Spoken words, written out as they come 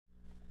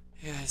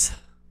guys,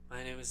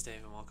 my name is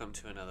Dave and welcome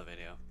to another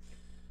video.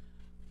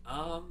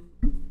 Um,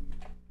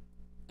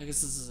 I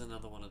guess this is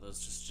another one of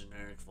those just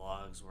generic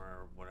vlogs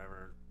where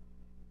whatever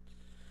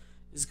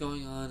is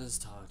going on is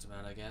talked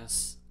about, I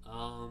guess.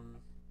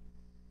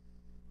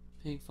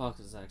 Pink Fox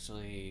is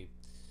actually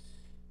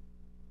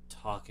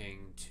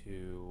talking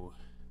to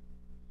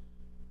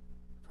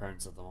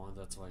parents at the moment,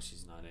 that's why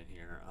she's not in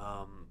here.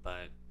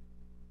 But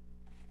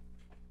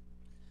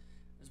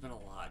there's been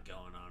a lot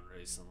going on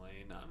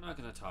recently. Now, I'm not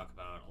going to talk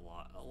about a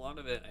lot. A lot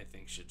of it, I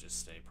think, should just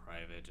stay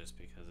private just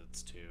because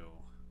it's too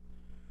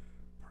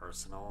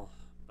personal.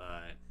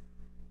 But,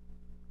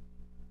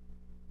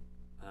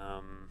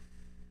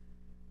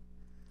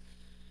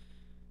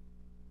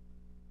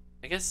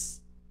 I guess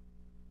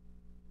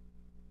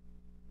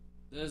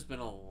there's been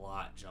a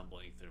lot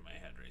jumbling through my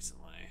head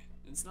recently.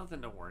 It's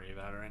nothing to worry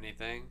about or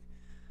anything.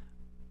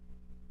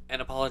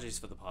 And apologies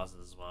for the pauses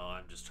as well.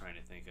 I'm just trying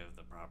to think of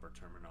the proper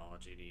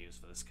terminology to use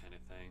for this kind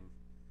of thing.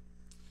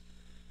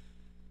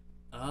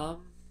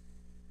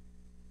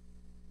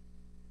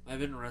 I've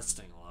been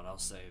resting a lot. I'll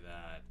say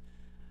that.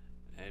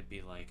 I'd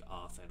be like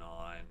off and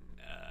on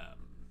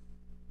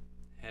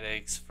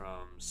headaches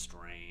from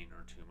strain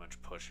or too much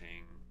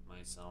pushing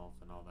myself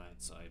and all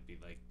that. So I'd be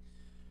like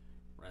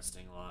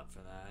resting a lot for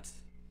that.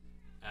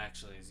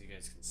 Actually, as you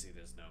guys can see,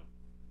 there's no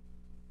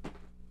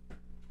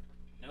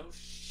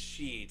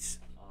sheet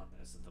on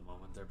this at the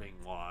moment. They're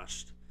being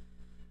washed.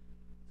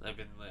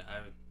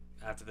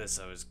 After this,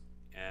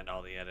 and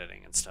all the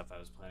editing and stuff, I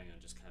was planning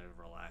on just kind of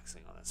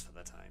relaxing on this for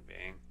the time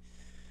being.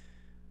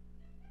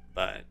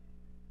 But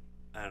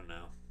I don't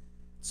know.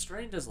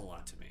 Strain does a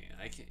lot to me.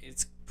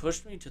 It's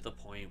pushed me to the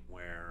point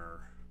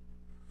where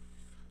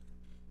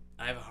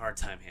I have a hard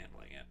time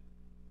handling it.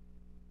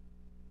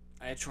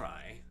 I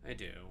try, I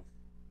do.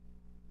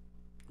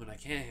 When I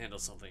can't handle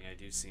something, I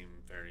do seem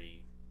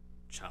very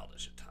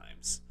childish at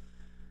times.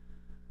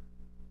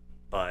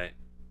 But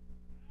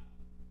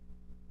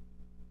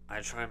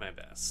I try my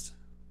best.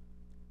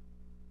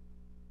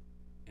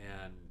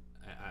 And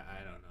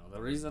I don't know.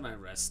 The reason I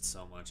rest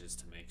so much is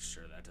to make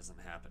sure that doesn't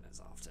happen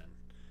as often.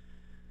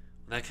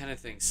 When that kind of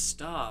thing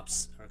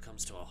stops or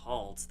comes to a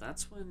halt,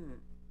 that's when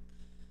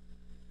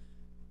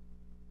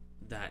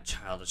that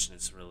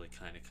childishness really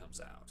kind of comes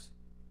out.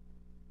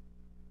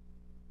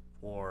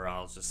 Or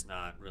I'll just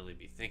not really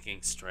be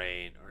thinking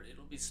straight, or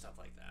it'll be stuff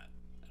like that.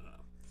 I don't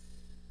know.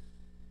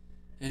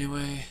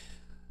 Anyway,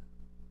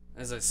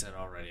 as I said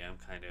already, I'm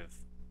kind of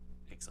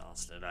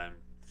exhausted. I'm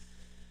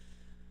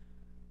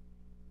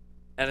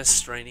at a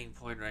straining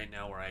point right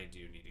now where I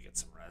do need to get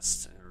some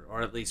rest,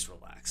 or at least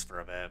relax for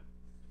a bit.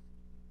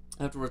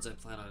 Afterwards, I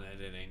plan on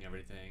editing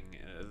everything.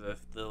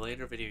 The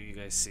later video you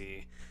guys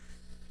see,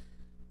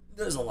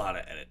 there's a lot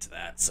of edit to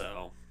that,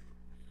 so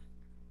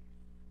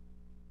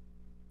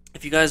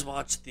if you guys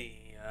watch the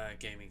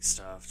gaming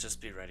stuff,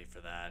 just be ready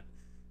for that.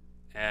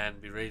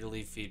 And be ready to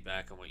leave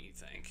feedback on what you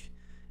think.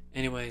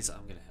 Anyways,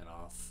 I'm going to head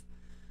off.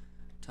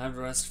 Time to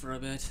rest for a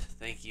bit.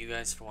 Thank you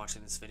guys for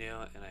watching this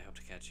video, and I hope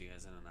to catch you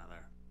guys in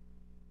another.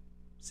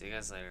 See you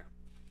guys later.